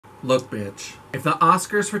Look, bitch. If the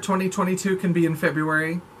Oscars for 2022 can be in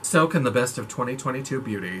February, so can the best of 2022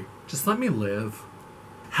 beauty. Just let me live.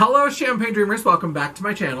 Hello, Champagne Dreamers. Welcome back to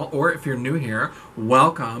my channel, or if you're new here,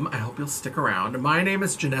 welcome. I hope you'll stick around. My name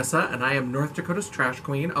is Janessa, and I am North Dakota's trash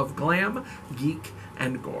queen of glam, geek,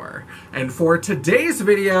 and gore. And for today's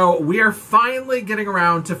video, we are finally getting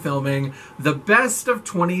around to filming the best of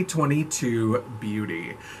 2022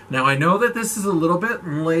 beauty. Now, I know that this is a little bit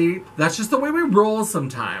late. That's just the way we roll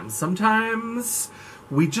sometimes. Sometimes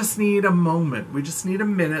we just need a moment. We just need a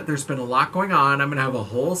minute. There's been a lot going on. I'm going to have a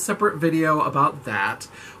whole separate video about that.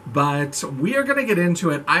 But we are going to get into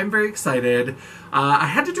it. I'm very excited. I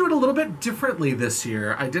had to do it a little bit differently this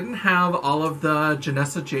year. I didn't have all of the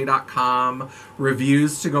JanessaJaye.com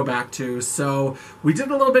reviews to go back to. So we did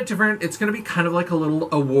it a little bit different. It's going to be kind of like a little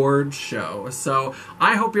award show. So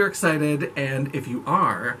I hope you're excited. And if you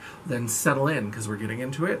are, then settle in because we're getting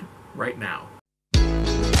into it right now.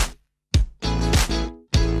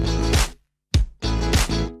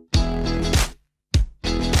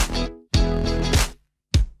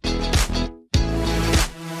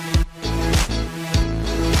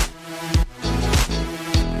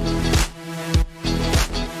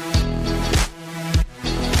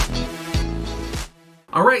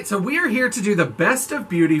 Alright, so we are here to do the best of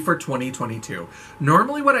beauty for 2022.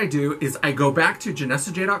 Normally what I do is I go back to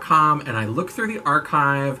JanessaJaye.com and I look through the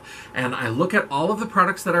archive and I look at all of the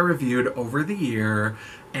products that I reviewed over the year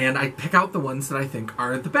and I pick out the ones that I think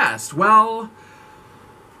are the best. Well,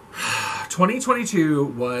 2022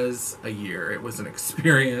 was a year. It was an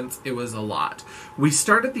experience. It was a lot. We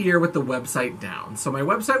started the year with the website down. So my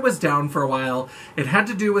website was down for a while. It had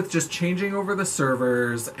to do with just changing over the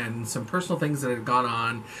servers and some personal things that had gone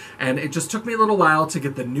on. And it just took me a little while to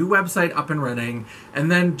get the new website up and running.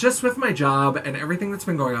 And then just with my job and everything that's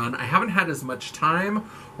been going on, I haven't had as much time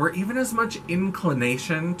or even as much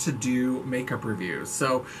inclination to do makeup reviews.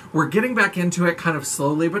 So we're getting back into it kind of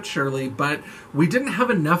slowly but surely, but we didn't have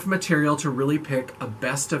enough material to really pick a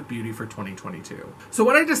best of beauty for 2022. So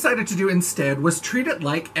what I decided to do instead was treat it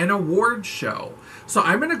like an award show. So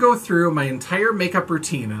I'm going to go through my entire makeup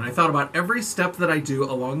routine and I thought about every step that I do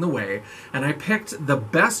along the way and I picked the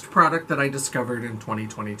best product that I discovered in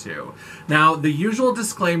 2022. Now, the usual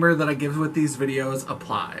disclaimer that I give with these videos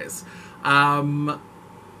applies.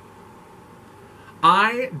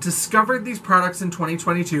 I discovered these products in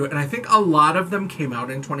 2022, and I think a lot of them came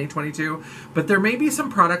out in 2022, but there may be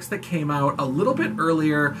some products that came out a little bit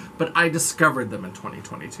earlier, but I discovered them in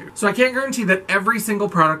 2022. So I can't guarantee that every single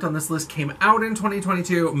product on this list came out in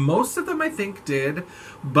 2022. Most of them I think did,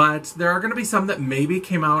 but there are going to be some that maybe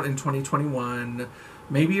came out in 2021,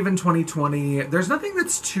 maybe even 2020. There's nothing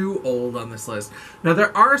that's too old on this list. Now,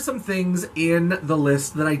 there are some things in the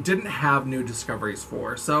list that I didn't have new discoveries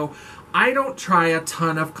for. So I don't try a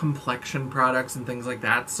ton of complexion products and things like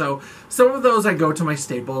that. So some of those I go to my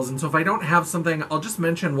staples. And so if I don't have something, I'll just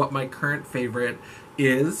mention what my current favorite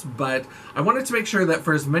is. But I wanted to make sure that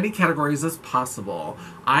for as many categories as possible,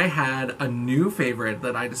 I had a new favorite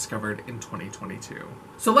that I discovered in 2022.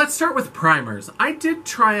 So let's start with primers. I did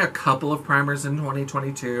try a couple of primers in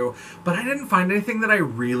 2022, but I didn't find anything that I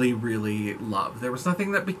really, really loved. There was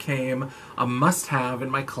nothing that became a must-have in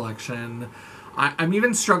my collection. I'm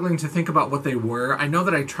even struggling to think about what they were. I know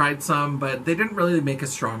that I tried some, but they didn't really make a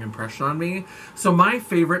strong impression on me. So my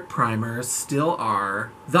favorite primers still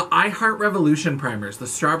are the I Heart Revolution primers, the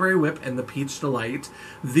Strawberry Whip and the Peach Delight.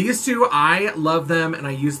 These two, I love them and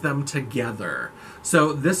I use them together.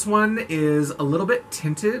 So this one is a little bit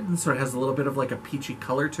tinted, and so it has a little bit of like a peachy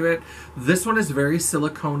color to it. This one is very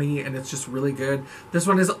silicone-y, and it's just really good. This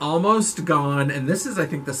one is almost gone, and this is, I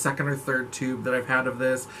think, the second or third tube that I've had of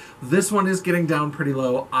this. This one is getting down pretty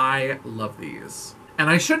low. I love these.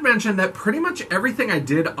 And I should mention that pretty much everything I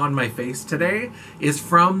did on my face today is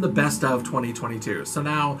from the best of 2022. So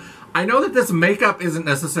now, I know that this makeup isn't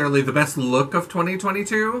necessarily the best look of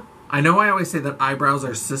 2022. I know I always say that eyebrows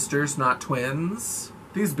are sisters, not twins.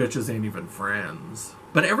 These bitches ain't even friends.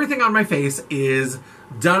 But everything on my face is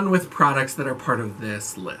done with products that are part of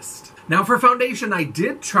this list. Now for foundation, I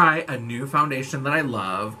did try a new foundation that I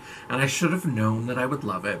love, and I should have known that I would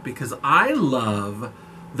love it because I love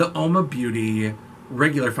the Oma Beauty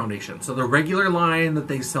regular foundation. So the regular line that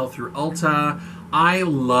they sell through Ulta, I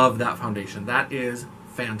love that foundation. That is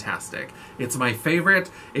fantastic. It's my favorite.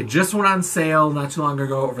 It just went on sale not too long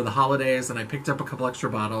ago over the holidays, and I picked up a couple extra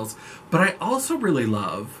bottles. But I also really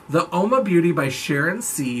love the Oma Beauty by Sharon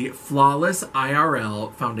C. Flawless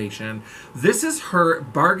IRL Foundation. This is her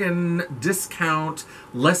bargain, discount,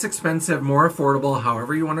 less expensive, more affordable,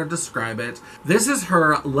 however you want to describe it. This is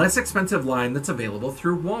her less expensive line that's available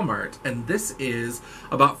through Walmart. And this is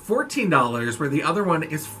about $14, where the other one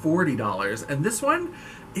is $40. And this one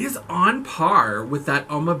is on par with that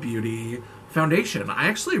Oma Beauty foundation. I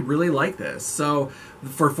actually really like this. So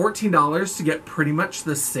for $14 to get pretty much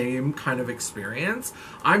the same kind of experience,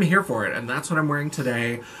 I'm here for it. And that's what I'm wearing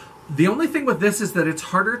today. The only thing with this is that it's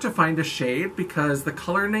harder to find a shade because the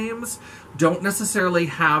color names don't necessarily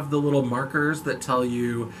have the little markers that tell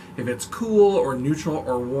you if it's cool or neutral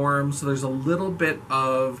or warm. So there's a little bit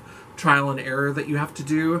of trial and error that you have to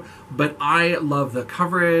do, but I love the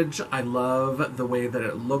coverage. I love the way that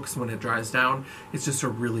it looks when it dries down. It's just a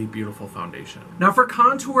really beautiful foundation. Now for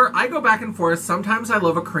contour, I go back and forth. Sometimes I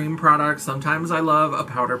love a cream product, sometimes I love a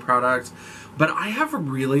powder product, but I have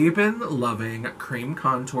really been loving cream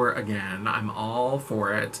contour again. I'm all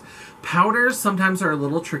for it. Powders sometimes are a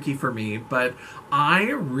little tricky for me, but I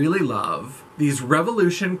really love these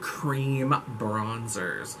Revolution Cream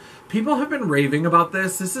Bronzers. People have been raving about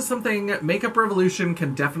this. This is something, Makeup Revolution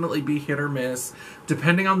can definitely be hit or miss.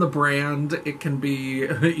 Depending on the brand, it can be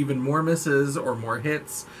even more misses or more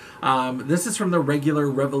hits. This is from the regular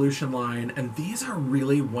Revolution line, and these are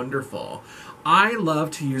really wonderful. I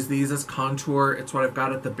love to use these as contour. It's what I've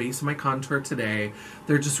got at the base of my contour today.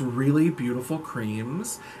 They're just really beautiful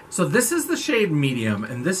creams. So this is the shade medium,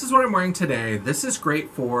 and this is what I'm wearing today. This is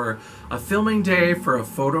great for a filming day, for a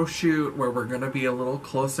photo shoot where we're going to be a little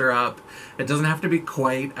closer up. It doesn't have to be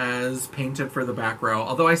quite as painted for the back row,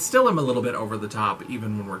 although I still am a little bit over the top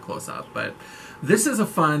even when we're close up. But this is a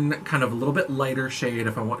fun, kind of a little bit lighter shade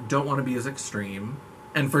if I don't want to be as extreme.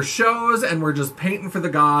 And for shows and we're just painting for the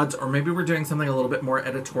gods, or maybe we're doing something a little bit more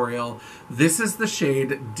editorial, this is the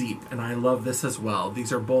shade Deep, and I love this as well.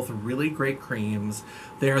 These are both really great creams.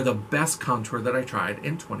 They are the best contour that I tried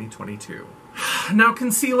in 2022. Now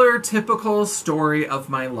concealer, typical story of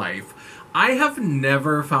my life. I have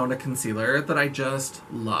never found a concealer that I just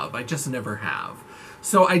love. I just never have.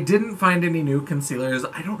 So I didn't find any new concealers.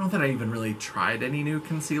 I don't know that I even really tried any new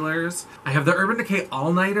concealers. I have the Urban Decay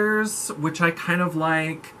All Nighters, which I kind of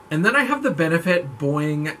like. And then I have the Benefit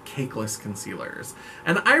Boing Cakeless Concealers.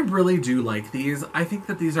 And I really do like these. I think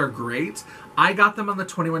that these are great. I got them on the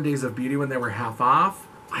 21 Days of Beauty when they were half off.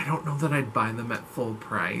 I don't know that I'd buy them at full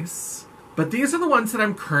price. But these are the ones that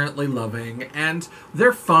I'm currently loving, and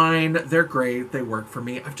they're fine, they're great, they work for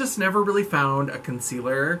me. I've just never really found a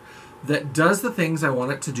concealer that does the things I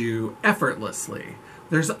want it to do effortlessly.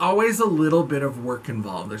 There's always a little bit of work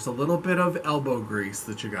involved. There's a little bit of elbow grease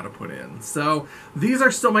that you gotta put in. So these are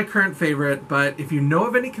still my current favorite, but if you know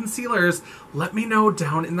of any concealers, let me know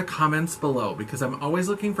down in the comments below, because I'm always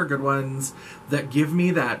looking for good ones that give me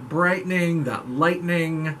that brightening, that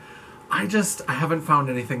lightening. I haven't found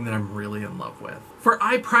anything that I'm really in love with. For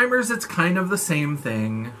eye primers, it's kind of the same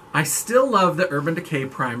thing. I still love the Urban Decay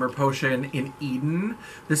Primer Potion in Eden.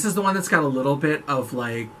 This is the one that's got a little bit of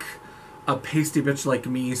like a pasty bitch like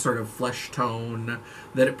me sort of flesh tone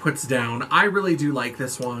that it puts down. I really do like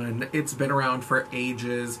this one. It's been around for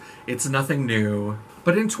ages. It's nothing new.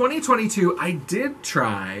 But in 2022, I did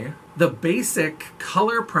try the basic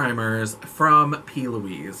color primers from P.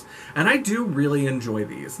 Louise, and I do really enjoy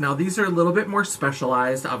these. Now, these are a little bit more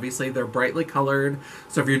specialized. Obviously, they're brightly colored,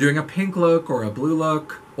 so if you're doing a pink look or a blue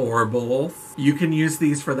look or both, you can use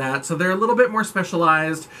these for that. So they're a little bit more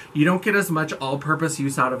specialized. You don't get as much all-purpose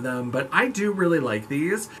use out of them, but I do really like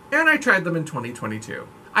these, and I tried them in 2022.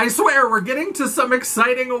 I swear, we're getting to some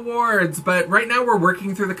exciting awards, but right now we're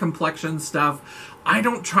working through the complexion stuff. I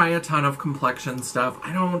don't try a ton of complexion stuff.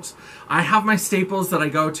 I have my staples that I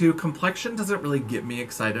go to. Complexion doesn't really get me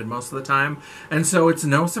excited most of the time. And so it's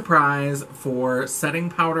no surprise for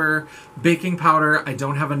setting powder, baking powder, I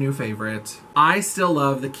don't have a new favorite. I still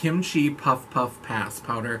love the Kimchi Puff Puff Pass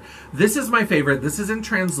powder. This is my favorite. This is in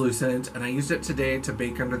translucent, and I used it today to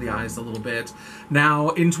bake under the eyes a little bit. Now,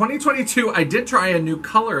 in 2022, I did try a new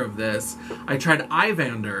color of this. I tried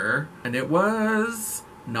Evander, and it was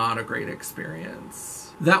not a great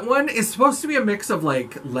experience. That one is supposed to be a mix of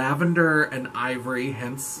like lavender and ivory,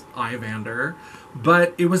 hence Evander,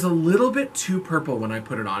 but it was a little bit too purple when I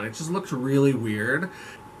put it on. It just looked really weird.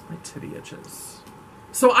 My titty itches.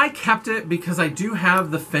 So I kept it because I do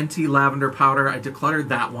have the Fenty lavender powder. I decluttered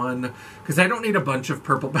that one because I don't need a bunch of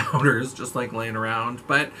purple powders just like laying around.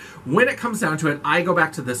 But when it comes down to it, I go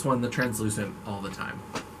back to this one, the translucent, all the time.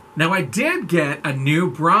 Now, I did get a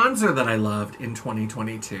new bronzer that I loved in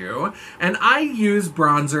 2022, and I use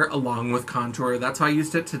bronzer along with contour. That's how I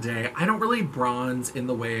used it today. I don't really bronze in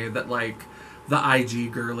the way that, like, the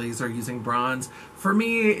IG girlies are using bronze. For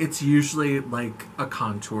me, it's usually like a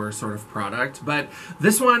contour sort of product, but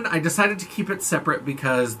this one I decided to keep it separate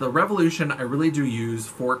because the Revolution I really do use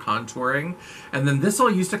for contouring, and then this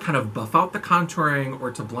I'll use to kind of buff out the contouring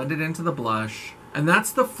or to blend it into the blush. And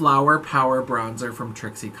that's the Flower Power Bronzer from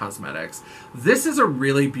Trixie Cosmetics. This is a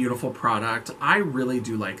really beautiful product. I really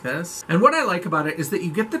do like this. And what I like about it is that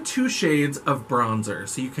you get the 2 shades of bronzer.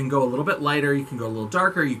 So you can go a little bit lighter, you can go a little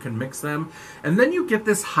darker, you can mix them. And then you get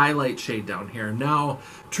this highlight shade down here. Now,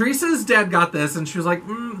 Teresa's dad got this and she was like,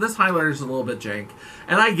 this highlighter is a little bit jank.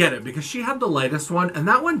 And I get it because she had the lightest one, and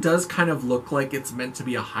that one does kind of look like it's meant to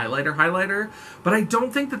be a highlighter, but I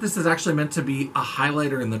don't think that this is actually meant to be a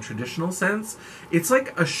highlighter in the traditional sense. It's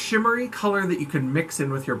like a shimmery color that you can mix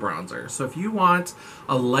in with your bronzer. So if you want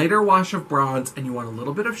a lighter wash of bronze and you want a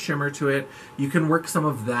little bit of shimmer to it, you can work some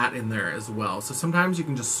of that in there as well. So sometimes you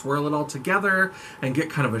can just swirl it all together and get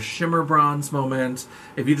kind of a shimmer bronze moment.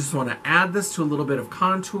 If you just want to add this to a little bit of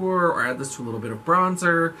contour or add this to a little bit of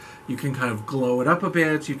bronzer, you can kind of glow it up a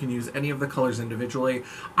bit. You can use any of the colors individually.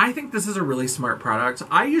 I think this is a really smart product.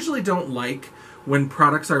 I usually don't like when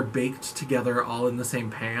products are baked together all in the same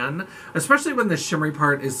pan, especially when the shimmery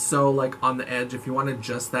part is so like on the edge. If you want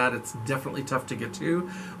just that, it's definitely tough to get to.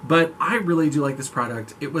 But I really do like this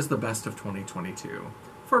product. It was the best of 2022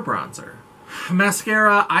 for bronzer.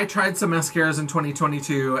 Mascara. I tried some mascaras in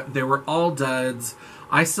 2022. They were all duds.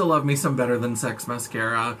 I still love me some Better Than Sex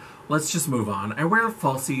mascara. Let's just move on. I wear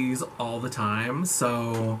falsies all the time,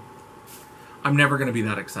 so I'm never going to be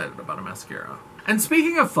that excited about a mascara. And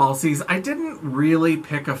speaking of falsies, I didn't really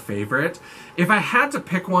pick a favorite. If I had to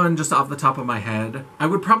pick one just off the top of my head, I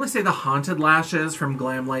would probably say the Haunted Lashes from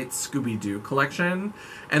Glamlight's Scooby-Doo collection.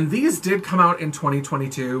 And these did come out in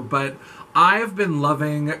 2022, but I've been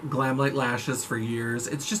loving Glamlight lashes for years.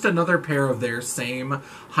 It's just another pair of their same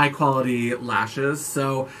high-quality lashes,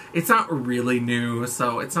 so it's not really new,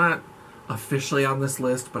 so it's not officially on this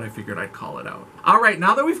list, but I figured I'd call it out. All right,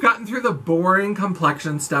 now that we've gotten through the boring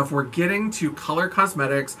complexion stuff, we're getting to color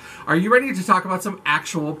cosmetics. Are you ready to talk about some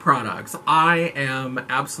actual products? I am,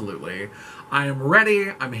 absolutely. I am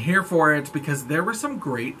ready. I'm here for it because there were some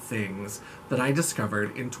great things that I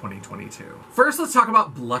discovered in 2022. First, let's talk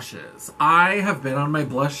about blushes. I have been on my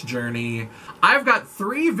blush journey. I've got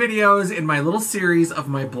 3 videos in my little series of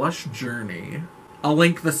my blush journey. I'll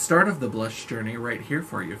link the start of the blush journey right here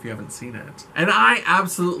for you if you haven't seen it. And I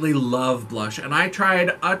absolutely love blush, and I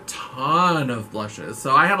tried a ton of blushes,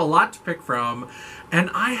 so I had a lot to pick from,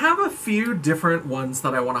 and I have a few different ones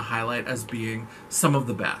that I want to highlight as being some of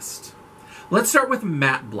the best. Let's start with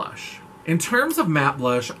matte blush. In terms of matte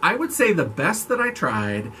blush, I would say the best that I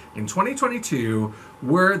tried in 2022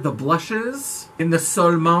 were the blushes in the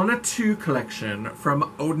Solmona 2 collection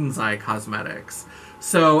from Odenseye Cosmetics.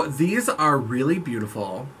 So these are really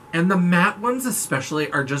beautiful, and the matte ones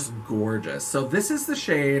especially are just gorgeous. So this is the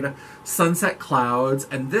shade Sunset Clouds,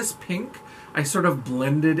 and this pink I sort of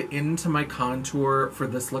blended into my contour for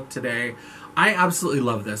this look today. I absolutely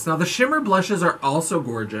love this. Now the shimmer blushes are also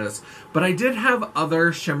gorgeous, but I did have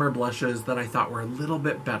other shimmer blushes that I thought were a little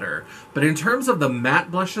bit better. But in terms of the matte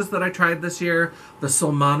blushes that I tried this year, the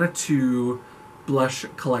Solmona 2 blush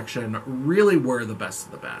collection really were the best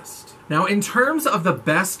of the best. Now, in terms of the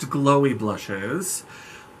best glowy blushes,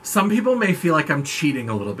 some people may feel like I'm cheating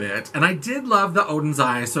a little bit, and I did love the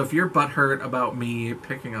Odenseye, so if you're butthurt about me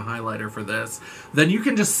picking a highlighter for this, then you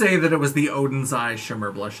can just say that it was the Odenseye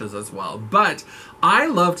shimmer blushes as well. But I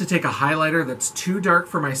love to take a highlighter that's too dark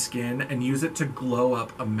for my skin and use it to glow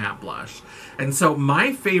up a matte blush. And so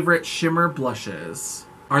my favorite shimmer blushes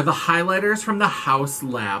are the highlighters from the House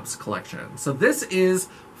Labs collection. So this is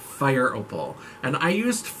Fire Opal, and I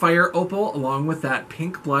used Fire Opal along with that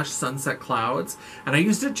pink blush Sunset Clouds, and I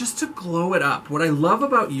used it just to glow it up. What I love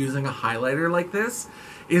about using a highlighter like this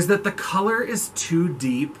is that the color is too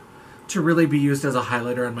deep to really be used as a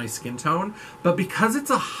highlighter on my skin tone, but because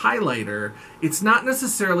it's a highlighter, it's not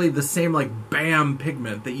necessarily the same like bam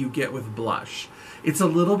pigment that you get with blush. It's a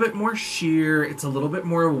little bit more sheer, it's a little bit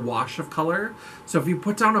more wash of color. So if you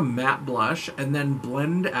put down a matte blush and then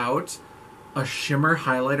blend out a shimmer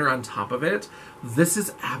highlighter on top of it, this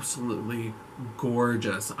is absolutely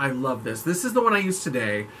gorgeous. I love this. This is the one I used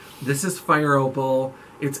today. This is Fire Opal.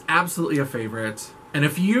 It's absolutely a favorite. And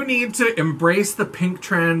if you need to embrace the pink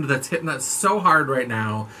trend that's hitting us so hard right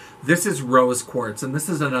now, this is Rose Quartz. And this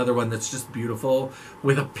is another one that's just beautiful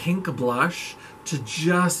with a pink blush to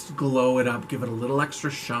just glow it up, give it a little extra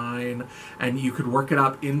shine. And you could work it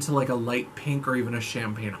up into like a light pink or even a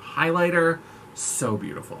champagne highlighter. So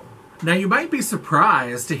beautiful. Now you might be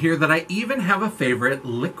surprised to hear that I even have a favorite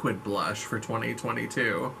liquid blush for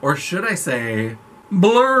 2022. Or should I say,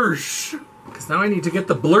 blush. Because now I need to get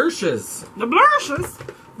the blushes. The blushes.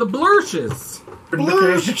 The blushes.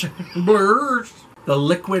 Blush. Blush. The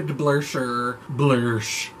liquid blusher.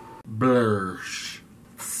 Blush. Blush.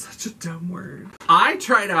 Such a dumb word. I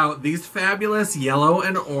tried out these fabulous yellow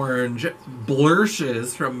and orange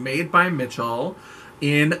blushes from Made by Mitchell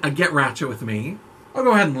in a Get Ratchet With Me. I'll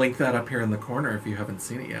go ahead and link that up here in the corner if you haven't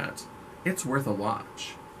seen it yet. It's worth a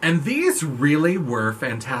watch. And these really were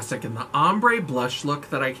fantastic. And the ombre blush look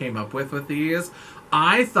that I came up with these,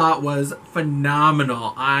 I thought was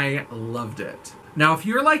phenomenal. I loved it. Now, if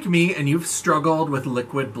you're like me and you've struggled with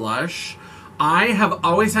liquid blush, I have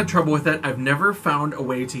always had trouble with it. I've never found a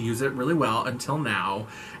way to use it really well until now.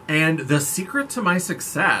 And the secret to my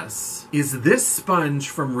success is this sponge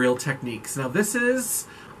from Real Techniques. Now, this is...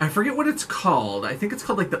 I forget what it's called. I think it's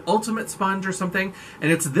called like the Ultimate Sponge or something.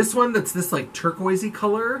 And it's this one that's this like turquoisey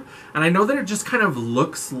color. And I know that it just kind of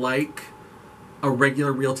looks like a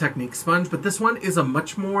regular Real Technique sponge. But this one is a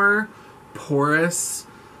much more porous,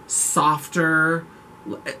 softer,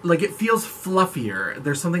 like it feels fluffier.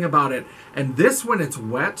 There's something about it. And this, when it's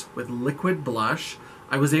wet with liquid blush,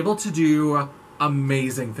 I was able to do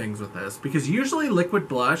amazing things with this. Because usually liquid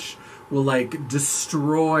blush will like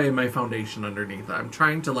destroy my foundation underneath. I'm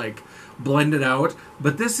trying to like blend it out,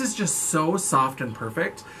 but this is just so soft and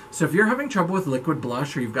perfect. So if you're having trouble with liquid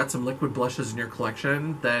blush, or you've got some liquid blushes in your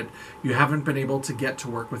collection that you haven't been able to get to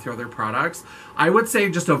work with your other products, I would say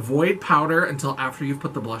just avoid powder until after you've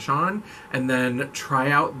put the blush on, and then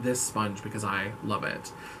try out this sponge because I love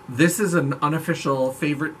it. This is an unofficial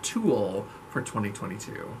favorite tool for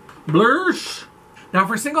 2022. Blush! Now,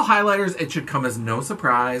 for single highlighters, it should come as no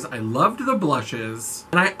surprise. I loved the blushes.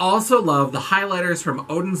 And I also love the highlighters from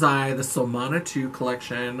Odin's Eye, the Solmana 2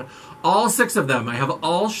 collection. All 6 of them. I have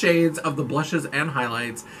all shades of the blushes and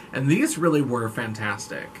highlights. And these really were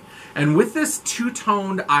fantastic. And with this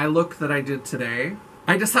two-toned eye look that I did today,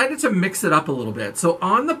 I decided to mix it up a little bit. So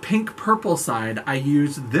on the pink-purple side, I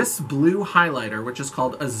used this blue highlighter, which is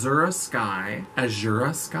called Azura Sky.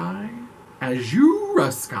 Azura Sky?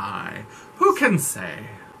 Azura Sky. Who can say?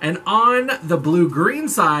 And on the blue-green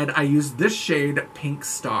side, I used this shade Pink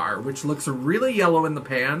Star, which looks really yellow in the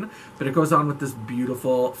pan, but it goes on with this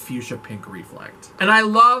beautiful fuchsia pink reflect. And I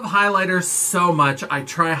love highlighters so much. I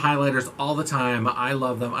try highlighters all the time. I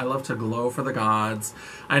love them. I love to glow for the gods.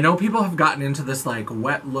 I know people have gotten into this like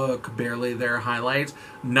wet look, barely there highlight.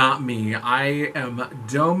 Not me. I am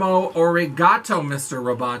domo origato, Mr.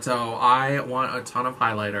 Roboto. I want a ton of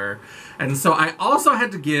highlighter. And so I also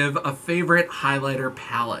had to give a favorite highlighter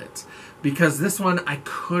palette, because this one, I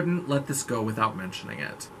couldn't let this go without mentioning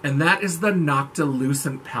it. And that is the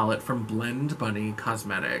Noctilucent palette from Blend Bunny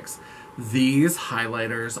Cosmetics. These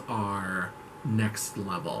highlighters are next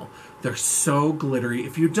level. They're so glittery.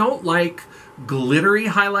 If you don't like glittery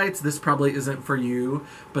highlights, this probably isn't for you,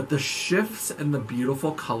 but the shifts and the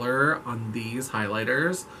beautiful color on these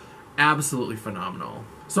highlighters, absolutely phenomenal.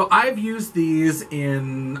 So I've used these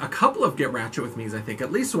in a couple of Get Ratchet With Me's, I think.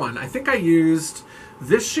 At least one. I think I used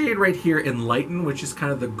this shade right here, Enlighten, which is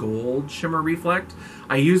kind of the gold shimmer reflect.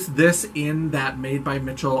 I used this in that Made by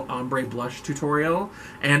Mitchell ombre blush tutorial.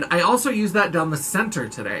 And I also used that down the center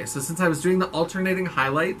today. So since I was doing the alternating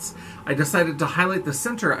highlights, I decided to highlight the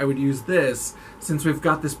center. I would use this, since we've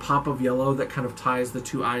got this pop of yellow that kind of ties the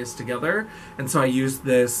two eyes together. And so I used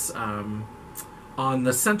this on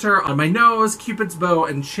the center, on my nose, Cupid's bow,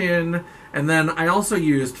 and chin. And then I also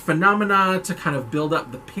used Phenomena to kind of build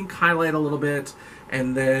up the pink highlight a little bit.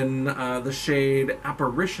 And then the shade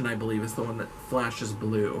Apparition, I believe, is the one that flashes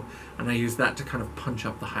blue. And I used that to kind of punch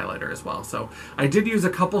up the highlighter as well. So I did use a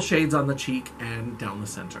couple shades on the cheek and down the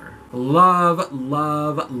center. Love,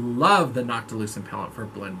 love, love the Noctilucent palette for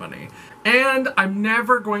Blend Bunny. And I'm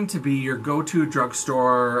never going to be your go-to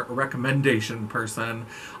drugstore recommendation person.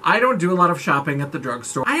 I don't do a lot of shopping at the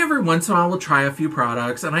drugstore. I every once in a while will try a few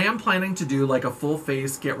products, and I am planning to do like a full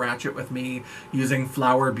face Get Ratchet With Me using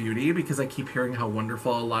Flower Beauty, because I keep hearing how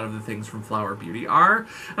wonderful a lot of the things from Flower Beauty are.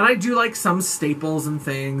 And I do like some staples and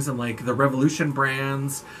things, and like the Revolution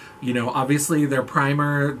brands. You know, obviously their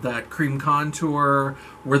primer, that cream contour,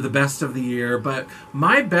 were the best of the year, but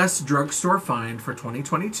my best drugstore find for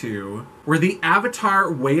 2022 were the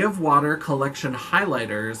Avatar Way of Water collection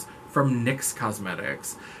highlighters from NYX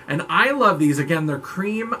Cosmetics. And I love these. Again, they're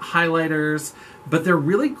cream highlighters, but they're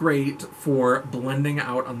really great for blending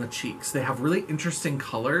out on the cheeks. They have really interesting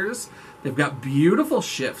colors. They've got beautiful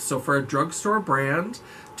shifts. So for a drugstore brand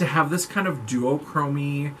to have this kind of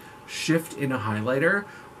duochrome shift in a highlighter,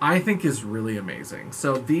 I think is really amazing.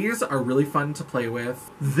 So these are really fun to play with.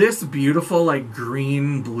 This beautiful like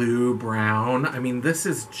green, blue, brown. I mean, this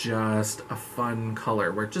is just a fun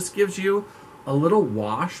color where it just gives you a little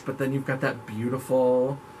wash, but then you've got that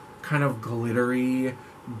beautiful kind of glittery,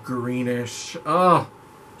 greenish. Oh,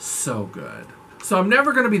 so good. So I'm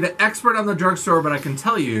never going to be the expert on the drugstore, but I can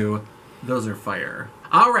tell you those are fire.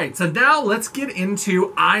 All right, so now let's get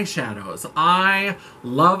into eyeshadows. I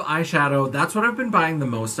love eyeshadow. That's what I've been buying the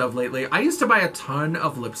most of lately. I used to buy a ton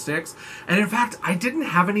of lipsticks, and in fact, I didn't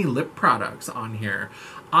have any lip products on here.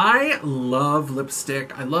 I love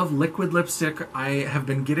lipstick. I love liquid lipstick. I have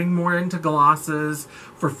been getting more into glosses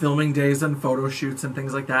for filming days and photo shoots and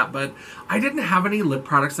things like that, but I didn't have any lip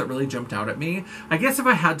products that really jumped out at me. I guess if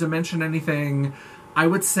I had to mention anything, I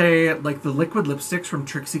would say like the liquid lipsticks from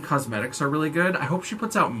Trixie Cosmetics are really good. I hope she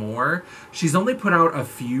puts out more. She's only put out a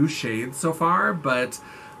few shades so far, but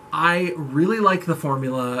I really like the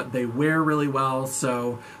formula. They wear really well.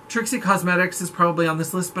 So Trixie Cosmetics is probably on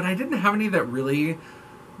this list, but I didn't have any that really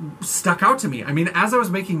stuck out to me. I mean, as I was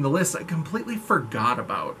making the list, I completely forgot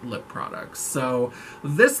about lip products. So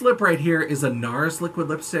this lip right here is a NARS liquid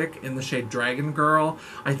lipstick in the shade Dragon Girl.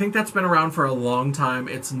 I think that's been around for a long time.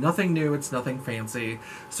 It's nothing new. It's nothing fancy.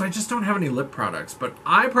 So I just don't have any lip products. But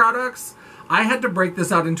eye products, I had to break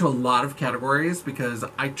this out into a lot of categories because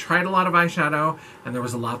I tried a lot of eyeshadow and there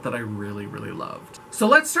was a lot that I really, really loved. So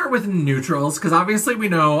let's start with neutrals, because obviously we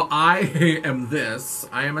know I am this.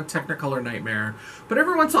 I am a Technicolor nightmare. But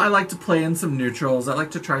every once in a while I like to play in some neutrals. I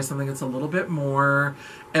like to try something that's a little bit more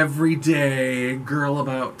everyday, girl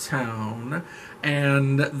about town.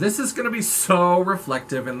 And this is going to be so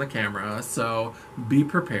reflective in the camera, so be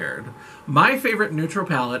prepared. My favorite neutral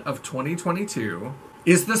palette of 2022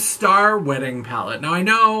 is the Star Wedding palette. Now I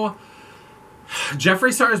know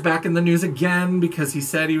Jeffree Star is back in the news again because he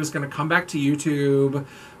said he was going to come back to YouTube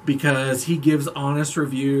because he gives honest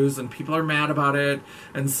reviews and people are mad about it.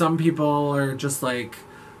 And some people are just like,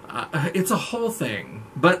 it's a whole thing.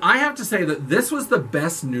 But I have to say that this was the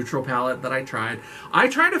best neutral palette that I tried. I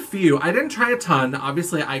tried a few. I didn't try a ton.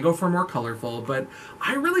 Obviously, I go for more colorful, but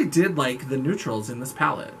I really did like the neutrals in this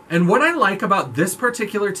palette. And what I like about this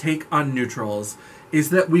particular take on neutrals is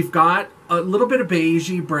that we've got a little bit of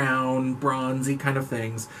beigey, brown, bronzy kind of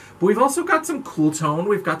things, but we've also got some cool tone.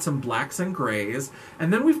 We've got some blacks and grays,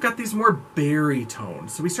 and then we've got these more berry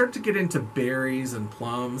tones. So we start to get into berries and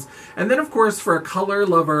plums. And then, of course, for a color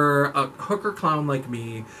lover, a hooker clown like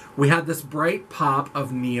me, we had this bright pop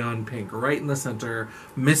of neon pink right in the center,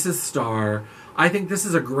 Mrs. Star. I think this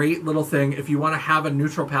is a great little thing if you want to have a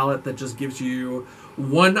neutral palette that just gives you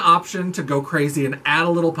one option to go crazy and add a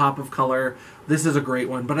little pop of color. This is a great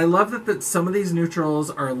one. But I love that some of these neutrals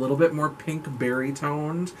are a little bit more pink berry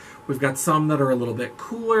toned. We've got some that are a little bit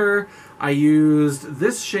cooler. I used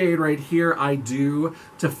this shade right here, I Do,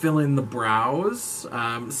 to fill in the brows.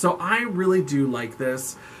 So I really do like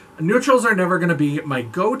this. Neutrals are never going to be my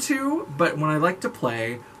go-to, but when I like to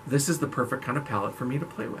play, this is the perfect kind of palette for me to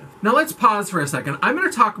play with. Now let's pause for a second. I'm going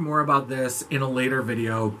to talk more about this in a later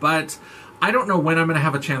video, but I don't know when I'm going to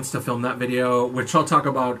have a chance to film that video, which I'll talk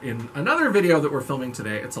about in another video that we're filming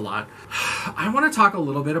today. It's a lot. I want to talk a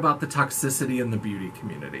little bit about the toxicity in the beauty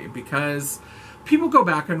community, because people go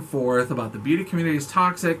back and forth about the beauty community is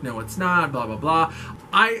toxic, no it's not, blah, blah, blah.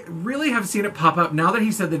 I really have seen it pop up now that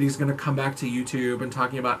he said that he's going to come back to YouTube and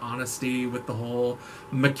talking about honesty with the whole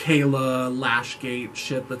Michaela Lashgate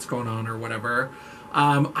shit that's going on or whatever.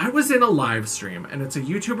 I was in a live stream, and it's a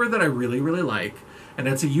YouTuber that I really, really like. And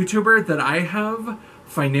it's a YouTuber that I have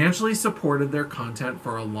financially supported their content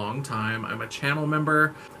for a long time. I'm a channel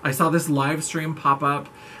member. I saw this live stream pop up,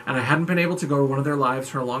 and I hadn't been able to go to one of their lives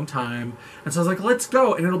for a long time. And so I was like, let's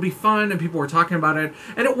go, and it'll be fun, and people were talking about it.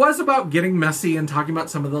 And it was about getting messy and talking about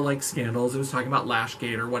some of the, like, scandals. It was talking about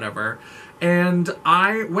Lashgate or whatever. And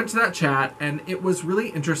I went to that chat, and it was really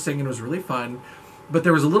interesting, and it was really fun. But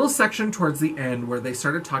there was a little section towards the end where they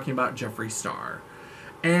started talking about Jeffree Star.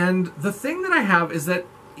 And the thing that I have is that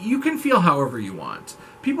you can feel however you want.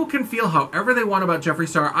 People can feel however they want about Jeffree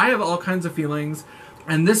Star. I have all kinds of feelings,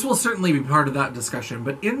 and this will certainly be part of that discussion.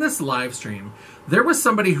 But in this live stream, there was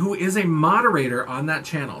somebody who is a moderator on that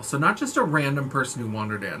channel. So not just a random person who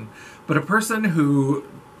wandered in, but a person who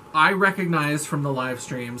I recognize from the live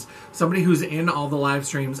streams, somebody who's in all the live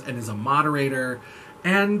streams and is a moderator.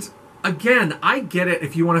 And Again, I get it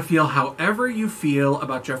if you want to feel however you feel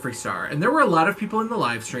about Jeffree Star. And there were a lot of people in the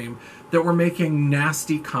live stream that were making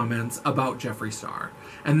nasty comments about Jeffree Star.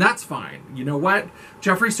 And that's fine. You know what?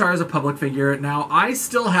 Jeffree Star is a public figure. Now, I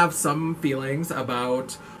still have some feelings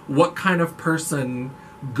about what kind of person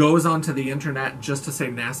goes onto the internet just to say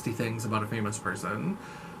nasty things about a famous person.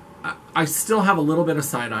 I still have a little bit of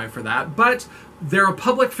side-eye for that, but they're a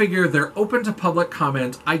public figure, they're open to public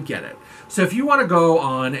comment, I get it. So if you want to go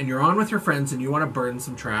on and you're on with your friends and you want to burn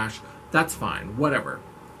some trash, that's fine, whatever.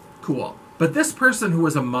 Cool. But this person who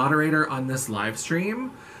was a moderator on this live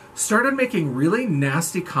stream started making really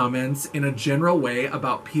nasty comments in a general way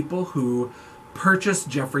about people who purchase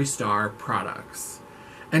Jeffree Star products.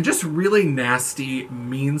 And just really nasty,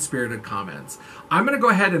 mean-spirited comments. I'm going to go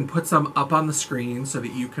ahead and put some up on the screen so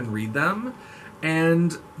that you can read them.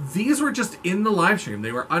 And these were just in the live stream.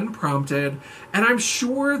 They were unprompted. And I'm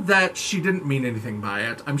sure that she didn't mean anything by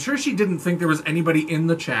it. I'm sure she didn't think there was anybody in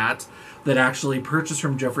the chat that actually purchased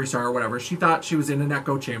from Jeffree Star or whatever. She thought she was in an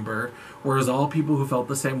echo chamber, where it was all people who felt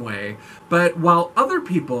the same way. But while other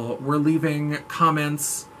people were leaving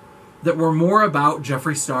comments that were more about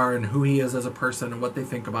Jeffree Star and who he is as a person and what they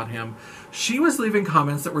think about him, she was leaving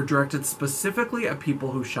comments that were directed specifically at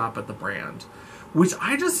people who shop at the brand, which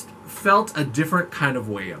I just felt a different kind of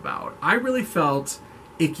way about. I really felt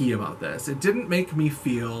icky about this. It didn't make me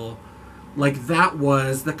feel like that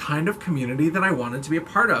was the kind of community that I wanted to be a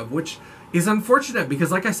part of, which is unfortunate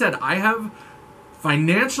because, like I said, I have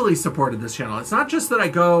financially supported this channel. It's not just that I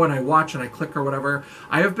go and I watch and I click or whatever.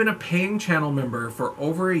 I have been a paying channel member for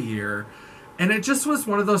over a year, and it just was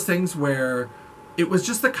one of those things where it was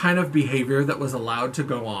just the kind of behavior that was allowed to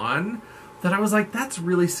go on that I was like, that's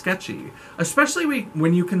really sketchy. Especially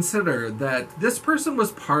when you consider that this person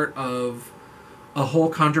was part of a whole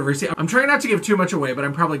controversy. I'm trying not to give too much away, but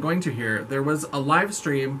I'm probably going to here. There was a live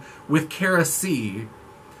stream with Kara C,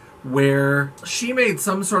 where she made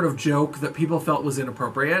some sort of joke that people felt was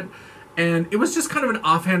inappropriate. And it was just kind of an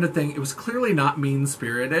offhanded thing. It was clearly not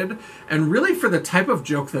mean-spirited. And really, for the type of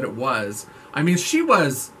joke that it was, I mean, she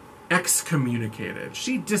was excommunicated.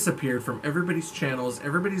 She disappeared from everybody's channels,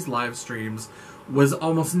 everybody's live streams, was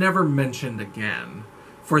almost never mentioned again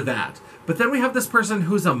for that. But then we have this person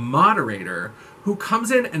who's a moderator who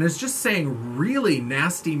comes in and is just saying really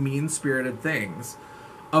nasty, mean-spirited things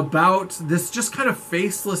about this just kind of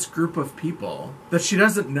faceless group of people that she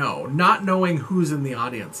doesn't know, not knowing who's in the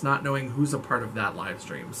audience, not knowing who's a part of that live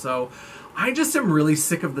stream. So I just am really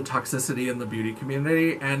sick of the toxicity in the beauty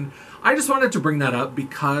community, and I just wanted to bring that up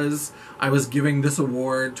because I was giving this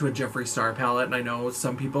award to a Jeffree Star palette, and I know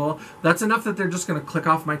some people, that's enough that they're just going to click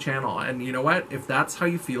off my channel. And you know what? If that's how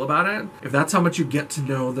you feel about it, if that's how much you get to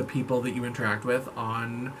know the people that you interact with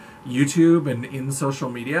on YouTube and in social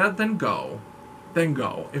media, then go. Then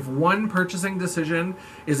go. If one purchasing decision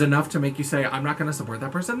is enough to make you say, I'm not going to support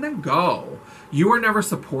that person, then go. You are never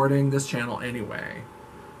supporting this channel anyway,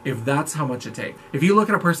 if that's how much it takes. If you look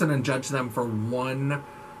at a person and judge them for one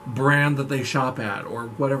brand that they shop at or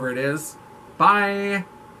whatever it is, bye.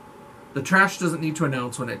 The trash doesn't need to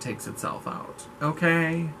announce when it takes itself out.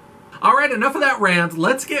 Okay? All right, enough of that rant.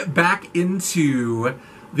 Let's get back into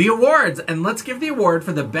the awards, and let's give the award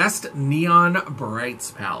for the Best Neon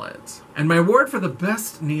Brights palette. And my award for the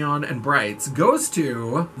Best Neon and Brights goes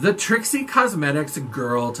to the Trixie Cosmetics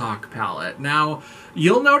Girl Talk palette. Now,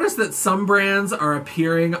 you'll notice that some brands are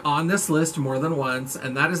appearing on this list more than once,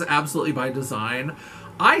 and that is absolutely by design.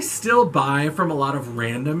 I still buy from a lot of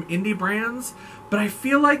random indie brands, but I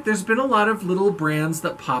feel like there's been a lot of little brands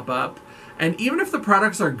that pop up. And even if the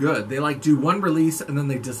products are good, they like do one release and then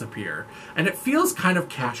they disappear. And it feels kind of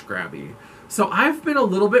cash grabby. So I've been a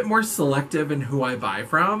little bit more selective in who I buy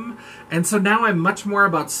from. And so now I'm much more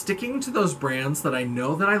about sticking to those brands that I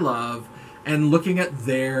know that I love and looking at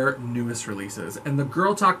their newest releases. And the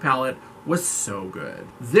Girl Talk palette was so good.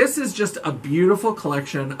 This is just a beautiful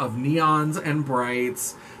collection of neons and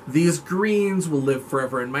brights. These greens will live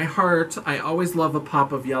forever in my heart. I always love a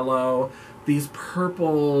pop of yellow. These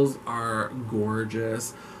purples are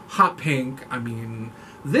gorgeous. Hot pink, I mean,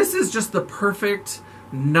 this is just the perfect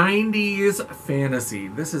 90s fantasy.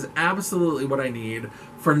 This is absolutely what I need.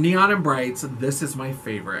 For neon and brights, this is my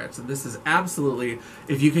favorite. This is absolutely,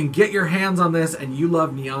 if you can get your hands on this and you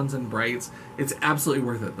love neons and brights, it's absolutely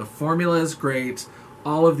worth it. The formula is great.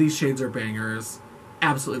 All of these shades are bangers.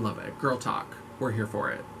 Absolutely love it. Girl Talk. We're here for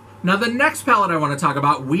it. Now, the next palette I want to talk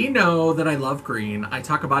about, we know that I love green. I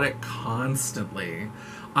talk about it constantly.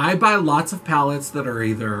 I buy lots of palettes that are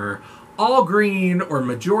either all green or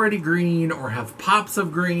majority green or have pops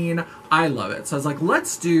of green. I love it. So I was like,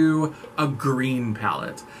 let's do a green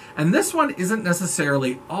palette. And this one isn't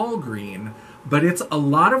necessarily all green, but it's a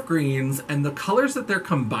lot of greens, and the colors that they're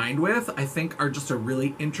combined with, I think, are just a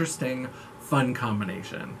really interesting, fun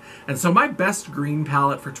combination. And so my best green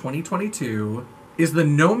palette for 2022 is the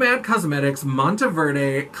Nomad Cosmetics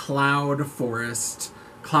Monteverde Cloud Forest,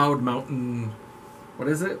 Cloud Mountain, what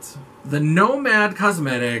is it? The Nomad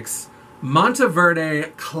Cosmetics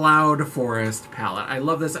Monteverde Cloud Forest palette. I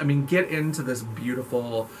love this. I mean, get into this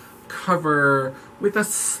beautiful cover with a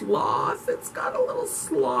sloth. It's got a little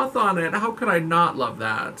sloth on it. How could I not love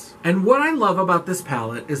that? And what I love about this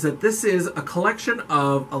palette is that this is a collection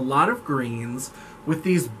of a lot of greens with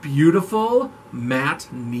these beautiful matte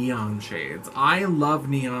neon shades. I love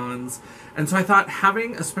neons. And so I thought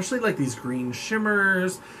having, especially like these green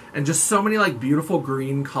shimmers and just so many like beautiful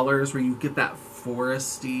green colors where you get that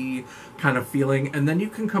foresty kind of feeling, and then you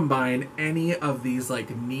can combine any of these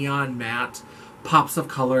like neon matte pops of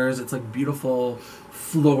colors. It's like beautiful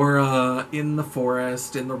flora in the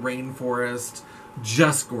forest, in the rainforest.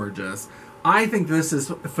 Just gorgeous. I think this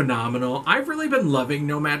is phenomenal. I've really been loving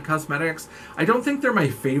Nomad Cosmetics. I don't think they're my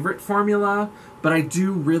favorite formula, but I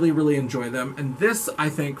do really, really enjoy them. And this, I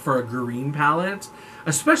think, for a green palette,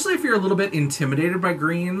 especially if you're a little bit intimidated by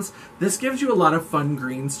greens, this gives you a lot of fun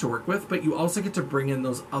greens to work with, but you also get to bring in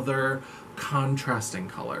those other contrasting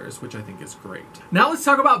colors, which I think is great. Now let's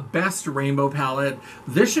talk about best rainbow palette.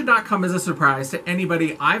 This should not come as a surprise to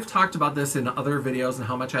anybody. I've talked about this in other videos and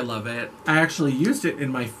how much I love it. I actually used it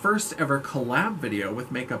in my first ever collab video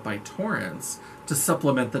with Makeup by Torrance to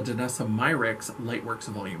supplement the Danessa Myricks Lightworks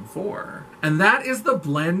Volume 4. And that is the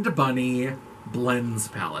Blend Bunny Blends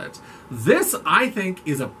palette. This, I think,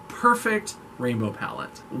 is a perfect rainbow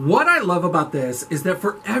palette. What I love about this is that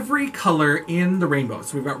for every color in the rainbow,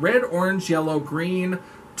 so we've got red, orange, yellow, green,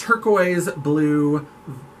 turquoise, blue,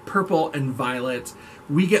 purple, and violet,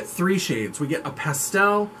 we get 3 shades. We get a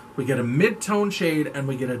pastel, we get a mid-tone shade, and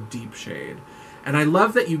we get a deep shade. And I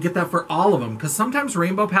love that you get that for all of them, because sometimes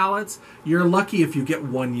rainbow palettes, you're lucky if you get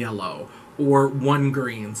 1 yellow or 1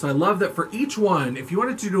 green. So I love that for each one, if you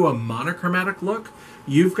wanted to do a monochromatic look,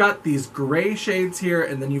 you've got these gray shades here,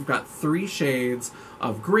 and then you've got 3 shades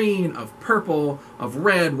of green, of purple, of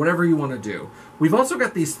red, whatever you want to do. We've also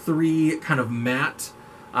got these 3 kind of matte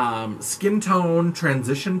skin tone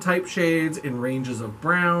transition type shades in ranges of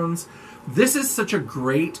browns. This is such a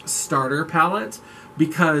great starter palette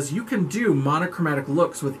because you can do monochromatic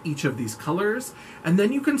looks with each of these colors, and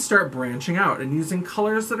then you can start branching out and using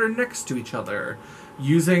colors that are next to each other,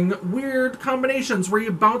 using weird combinations where you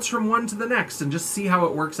bounce from one to the next and just see how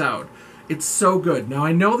it works out. It's so good. Now,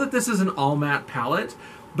 I know that this is an all matte palette,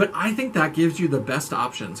 but I think that gives you the best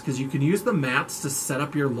options because you can use the mattes to set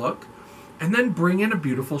up your look and then bring in a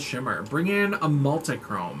beautiful shimmer, bring in a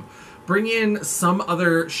multichrome, bring in some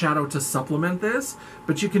other shadow to supplement this,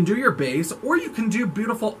 but you can do your base, or you can do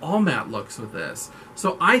beautiful all matte looks with this.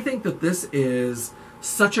 So I think that this is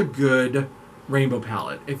such a good rainbow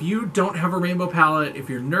palette. If you don't have a rainbow palette, if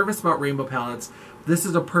you're nervous about rainbow palettes, this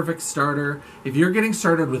is a perfect starter. If you're getting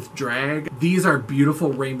started with drag, these are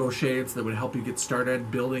beautiful rainbow shades that would help you get started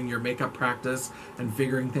building your makeup practice and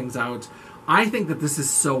figuring things out. I think that this is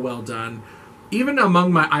so well done. Even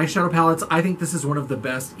among my eyeshadow palettes, I think this is one of the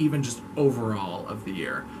best, even just overall, of the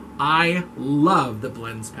year. I love the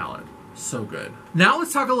Blends palette. So good. Now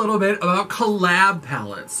let's talk a little bit about collab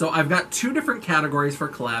palettes. So I've got 2 different categories for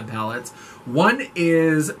collab palettes. One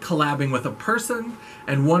is collabing with a person,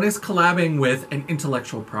 and one is collabing with an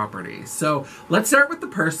intellectual property. So let's start with the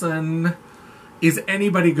person. Is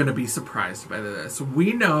anybody going to be surprised by this?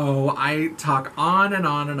 We know I talk on and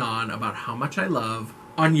on and on about how much I love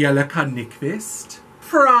Angelica Nyqvist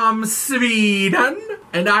from Sweden.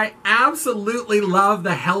 And I absolutely love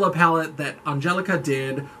the Hella palette that Angelica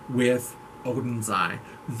did with Odin's Eye.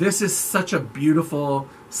 This is such a beautiful,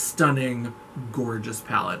 stunning, gorgeous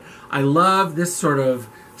palette. I love this sort of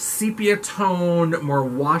sepia tone, more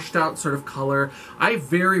washed out sort of color. I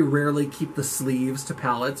very rarely keep the sleeves to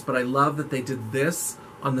palettes, but I love that they did this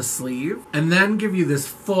on the sleeve and then give you this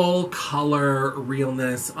full color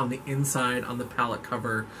realness on the inside on the palette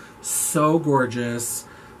cover. So gorgeous.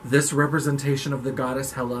 This representation of the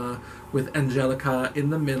goddess Hela with Angelica in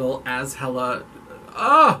the middle as Hela.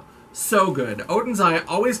 Oh, so good. Odin's Eye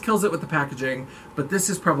always kills it with the packaging, but this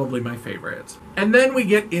is probably my favorite. And then we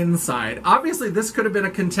get inside. Obviously, this could have been a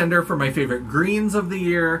contender for my favorite greens of the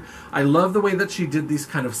year. I love the way that she did these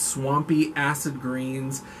kind of swampy acid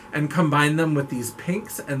greens and combined them with these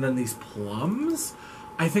pinks and then these plums.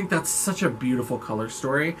 I think that's such a beautiful color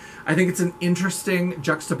story. I think it's an interesting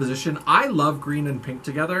juxtaposition. I love green and pink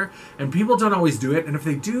together, and people don't always do it. And if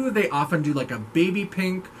they do, they often do like a baby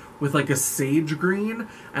pink with like a sage green.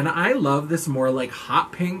 And I love this more like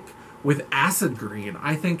hot pink with acid green.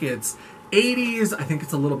 I think it's 80s. I think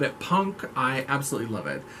it's a little bit punk. I absolutely love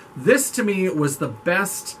it. This to me was the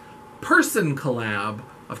best person collab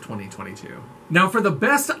of 2022. Now for the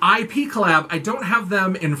best IP collab, I don't have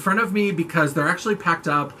them in front of me because they're actually packed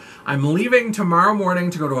up. I'm leaving tomorrow morning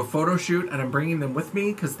to go to a photo shoot, and I'm bringing them with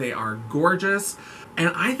me because they are gorgeous.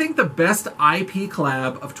 And I think the best IP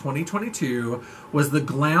collab of 2022 was the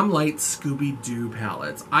Glam Light Scooby-Doo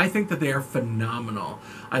palettes. I think that they are phenomenal.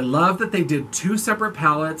 I love that they did 2 separate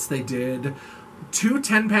palettes. They did 2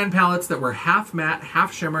 10-pan palettes that were half matte,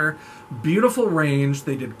 half shimmer. Beautiful range.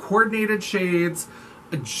 They did coordinated shades.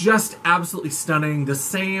 Just absolutely stunning. The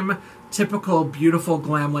same typical beautiful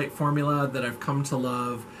Glam Light formula that I've come to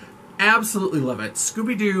love. Absolutely love it.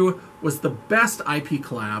 Scooby-Doo was the best IP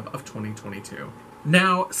collab of 2022.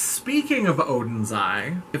 Now, speaking of Odin's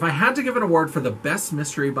Eye, if I had to give an award for the best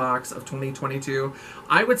mystery box of 2022,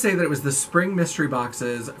 I would say that it was the spring mystery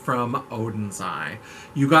boxes from Odin's Eye.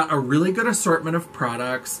 You got a really good assortment of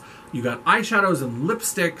products. You got eyeshadows and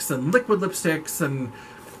lipsticks and liquid lipsticks and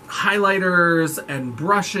highlighters and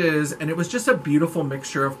brushes, and it was just a beautiful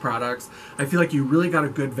mixture of products. I feel like you really got a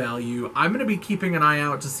good value. I'm going to be keeping an eye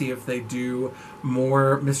out to see if they do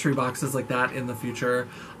more mystery boxes like that in the future.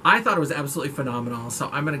 I thought it was absolutely phenomenal, so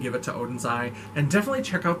I'm going to give it to Odin's Eye, and definitely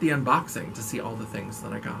check out the unboxing to see all the things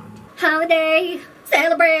that I got. Holiday,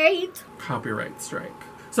 celebrate! Copyright strike.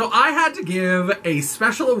 So I had to give a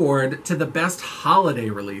special award to the best holiday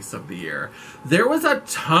release of the year. There was a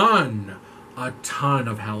ton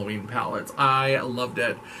of Halloween palettes. I loved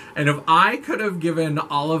it. And if I could have given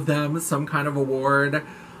all of them some kind of award,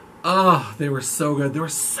 oh, they were so good. There were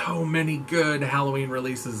so many good Halloween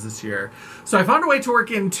releases this year. So I found a way to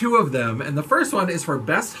work in 2 of them, and the first one is for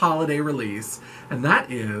best holiday release, and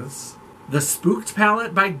that is the Spooked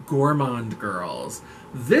palette by Gourmand Girls.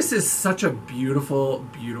 This is such a beautiful,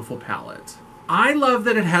 beautiful palette. I love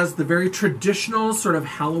that it has the very traditional sort of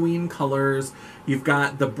Halloween colors. You've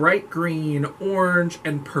got the bright green, orange,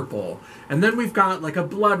 and purple. And then we've got like a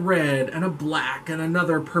blood red and a black and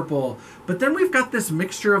another purple. But then we've got this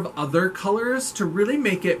mixture of other colors to really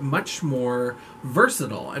make it much more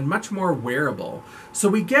versatile and much more wearable. So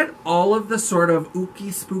we get all of the sort of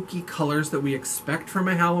ooky spooky colors that we expect from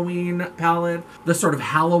a Halloween palette, the sort of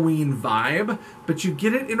Halloween vibe, but you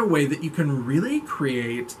get it in a way that you can really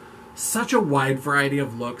create such a wide variety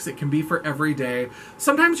of looks. It can be for every day.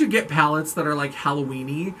 Sometimes you get palettes that are like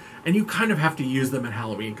Halloween-y, and you kind of have to use them at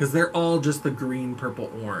Halloween because they're all just the green, purple,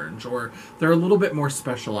 orange, or they're a little bit more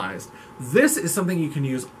specialized. This is something you can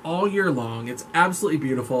use all year long. It's absolutely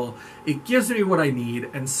beautiful. It gives me what I need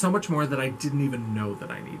and so much more that I didn't even know that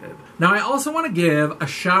I needed. Now, I also want to give a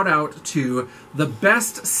shout out to the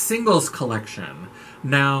best singles collection.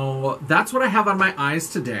 Now, that's what I have on my eyes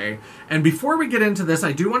today. And before we get into this,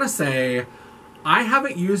 I do want to say I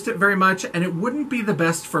haven't used it very much, and it wouldn't be the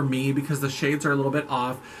best for me because the shades are a little bit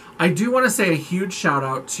off. I do want to say a huge shout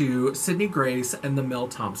out to Sydney Grace and the Mel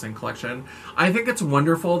Thompson collection. I think it's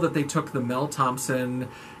wonderful that they took the Mel Thompson,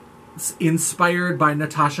 inspired by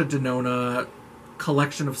Natasha Denona,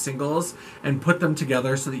 collection of singles and put them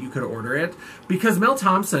together so that you could order it, because Mel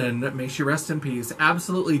Thompson, may she rest in peace,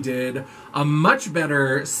 absolutely did a much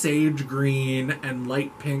better sage green and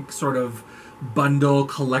light pink sort of bundle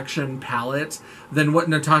collection palette than what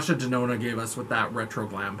Natasha Denona gave us with that retro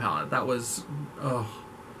glam palette. That was, oh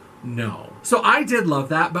no. So I did love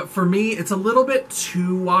that, but for me it's a little bit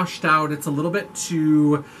too washed out. It's a little bit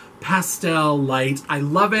too pastel light. I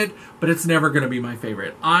love it, but it's never going to be my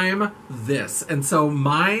favorite. I'm this. And so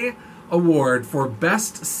my award for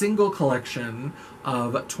best single collection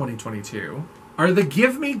of 2022 are the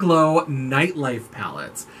Give Me Glow Nightlife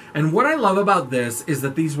palettes. And what I love about this is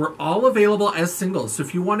that these were all available as singles. So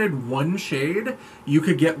if you wanted one shade, you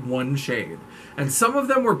could get one shade. And some of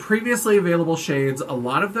them were previously available shades. A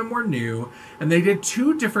lot of them were new. And they did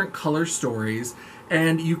 2 different color stories.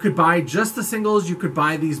 And you could buy just the singles. You could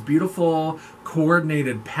buy these beautiful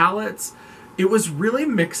coordinated palettes. It was really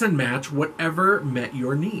mix and match whatever met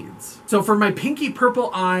your needs. So for my pinky purple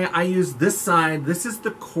eye, I used this side. This is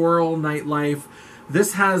the Coral Nightlife.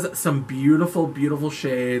 This has some beautiful, beautiful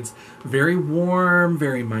shades. Very warm,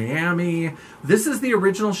 very Miami. This is the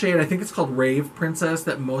original shade. I think it's called Rave Princess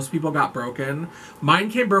that most people got broken. Mine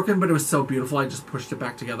came broken, but it was so beautiful I just pushed it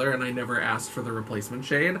back together and I never asked for the replacement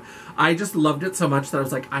shade. I just loved it so much that I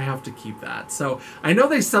was like, I have to keep that. So I know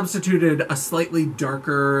they substituted a slightly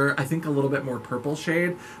darker, I think a little bit more purple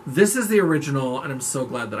shade. This is the original and I'm so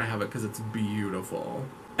glad that I have it because it's beautiful.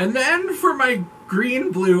 And then for my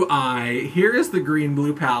green-blue eye, here is the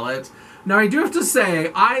green-blue palette. Now, I do have to say,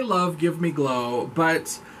 I love Give Me Glow,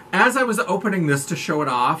 but as I was opening this to show it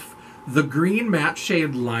off, the green matte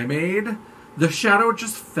shade Limeade, the shadow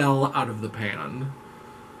just fell out of the pan.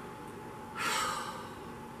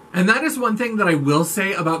 And that is one thing that I will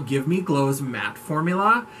say about Give Me Glow's matte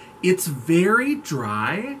formula. It's very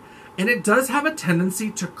dry, and it does have a tendency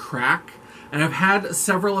to crack. And I've had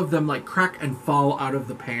several of them like crack and fall out of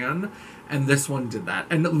the pan, and this one did that.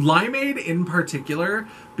 And Limeade in particular,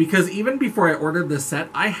 because even before I ordered this set,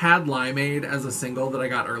 I had Limeade as a single that I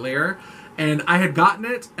got earlier, and I had gotten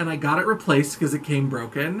it, and I got it replaced because it came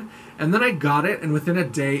broken, and then I got it, and within a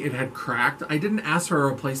day it had cracked. I didn't ask for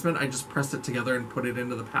a replacement, I just pressed it together and put it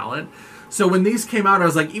into the palette. So when these came out, I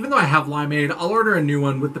was like, even though I have Limeade, I'll order a new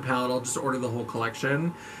one with the palette, I'll just order the whole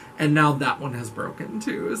collection. And now that one has broken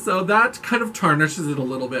too. So that kind of tarnishes it a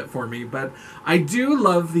little bit for me. But I do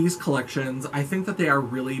love these collections. I think that they are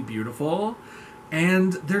really beautiful.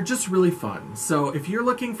 And they're just really fun. So if you're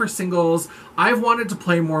looking for singles, I've wanted to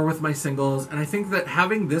play more with my singles. And I think that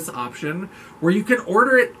having this option where you can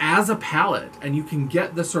order it as a palette and you can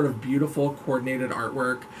get this sort of beautiful coordinated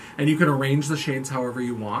artwork and you can arrange the shades however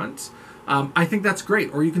you want. I think that's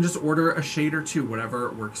great. Or you can just order a shade or two, whatever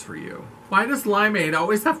works for you. Why does Limeade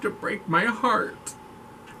always have to break my heart?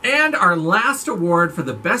 And our last award for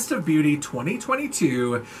the Best of Beauty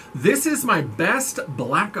 2022, this is my best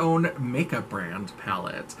Black-owned makeup brand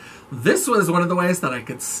palette. This was one of the ways that I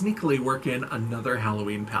could sneakily work in another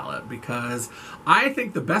Halloween palette because I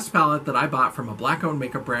think the best palette that I bought from a Black-owned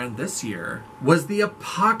makeup brand this year was the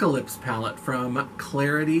Apocalypse palette from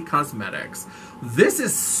Clarity Cosmetics. This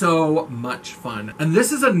is so much fun. And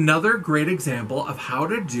this is another great example of how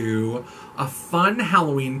to do a fun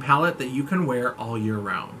Halloween palette that you can wear all year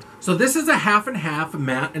round. So this is a half and half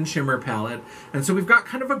matte and shimmer palette. And so we've got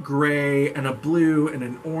kind of a gray and a blue and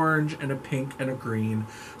an orange and a pink and a green.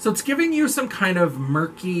 So it's giving you some kind of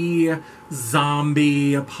murky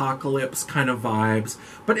zombie apocalypse kind of vibes.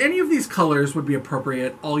 But any of these colors would be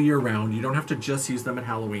appropriate all year round. You don't have to just use them at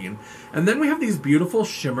Halloween. And then we have these beautiful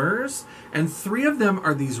shimmers, and 3 of them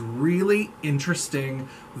are these really interesting,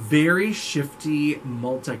 very shifty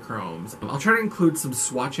multichromes. I'll try to include some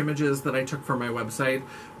swatch images that I took from my website,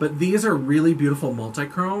 but these are really beautiful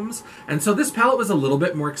multichromes. And so this palette was a little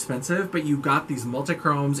bit more expensive, but you got these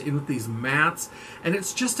multichromes in with these mattes, and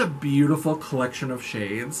it's just a beautiful collection of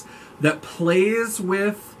shades that plays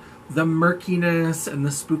with the murkiness and the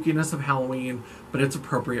spookiness of Halloween, but it's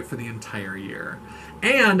appropriate for the entire year.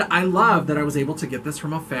 And I love that I was able to get this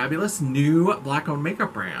from a fabulous new Black-owned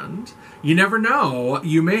makeup brand. You never know,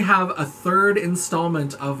 you may have a 3rd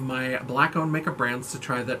installment of my Black-owned makeup brands to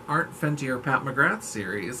try that aren't Fenty or Pat McGrath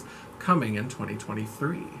series coming in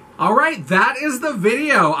 2023. All right, that is the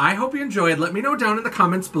video. I hope you enjoyed. Let me know down in the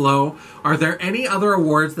comments below. Are there any other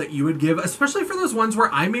awards that you would give, especially for those ones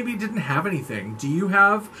where I maybe didn't have anything? Do you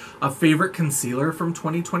have a favorite concealer from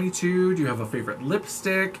 2022? Do you have a favorite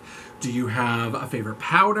lipstick? Do you have a favorite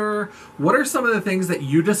powder? What are some of the things that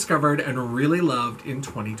you discovered and really loved in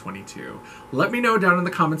 2022? Let me know down in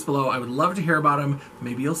the comments below. I would love to hear about them.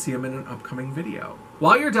 Maybe you'll see them in an upcoming video.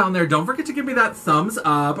 While you're down there, don't forget to give me that thumbs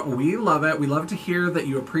up. We love it. We love to hear that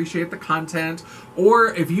you appreciate the content. Or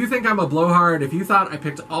if you think I'm a blowhard, if you thought I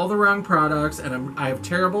picked all the wrong products and I have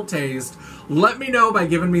terrible taste, let me know by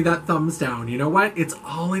giving me that thumbs down. You know what? It's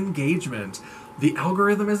all engagement. The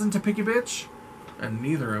algorithm isn't a picky bitch, and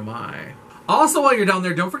neither am I. Also, while you're down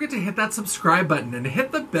there, don't forget to hit that subscribe button and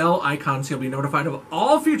hit the bell icon so you'll be notified of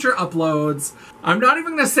all future uploads. I'm not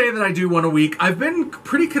even going to say that I do one a week. I've been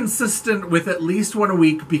pretty consistent with at least one a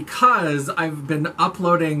week because I've been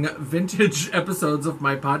uploading vintage episodes of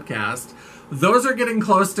my podcast. Those are getting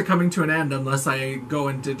close to coming to an end unless I go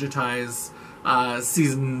and digitize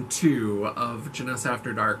season 2 of Janessa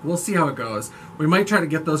After Dark. We'll see how it goes. We might try to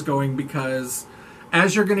get those going because,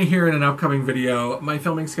 as you're going to hear in an upcoming video, my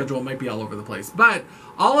filming schedule might be all over the place. But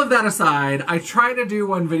all of that aside, I try to do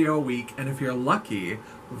one video a week, and if you're lucky,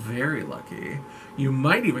 very lucky, you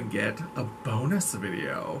might even get a bonus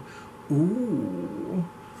video. Ooh,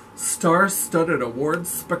 star-studded awards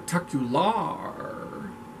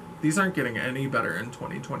spectacular. These aren't getting any better in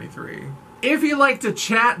 2023. If you like to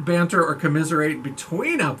chat, banter, or commiserate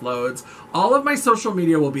between uploads, all of my social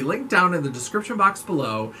media will be linked down in the description box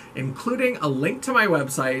below, including a link to my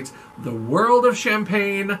website, The World of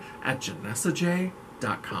Champagne, at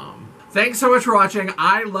janessajay.com. Thanks so much for watching.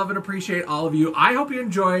 I love and appreciate all of you. I hope you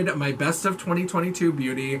enjoyed my best of 2022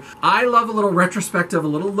 beauty. I love a little retrospective, a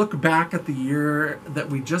little look back at the year that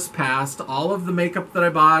we just passed, all of the makeup that I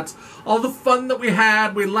bought, all the fun that we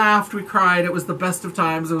had. We laughed, we cried. It was the best of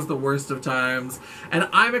times. It was the worst of times. And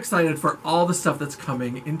I'm excited for all the stuff that's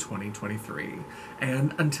coming in 2023.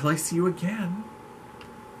 And until I see you again,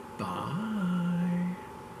 bye.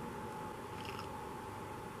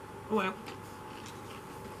 Well.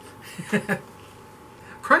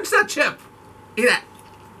 Crunch that chip. Eat it.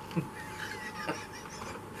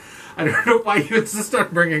 I don't know why you insist on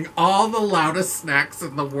bringing all the loudest snacks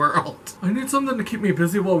in the world. I need something to keep me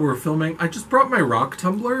busy while we're filming. I just brought my rock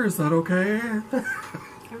tumbler. Is that okay? I'm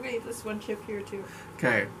gonna eat this one chip here too.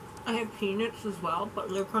 Okay. I have peanuts as well, but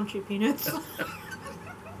they're crunchy peanuts.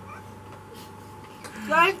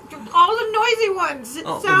 Guys, all the noisy ones. It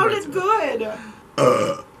sounded good.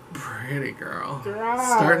 Pretty girl. Gross.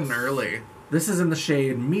 Starting early. This is in the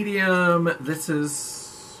shade medium. This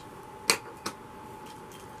is...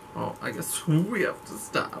 Oh, I guess we have to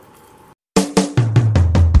stop.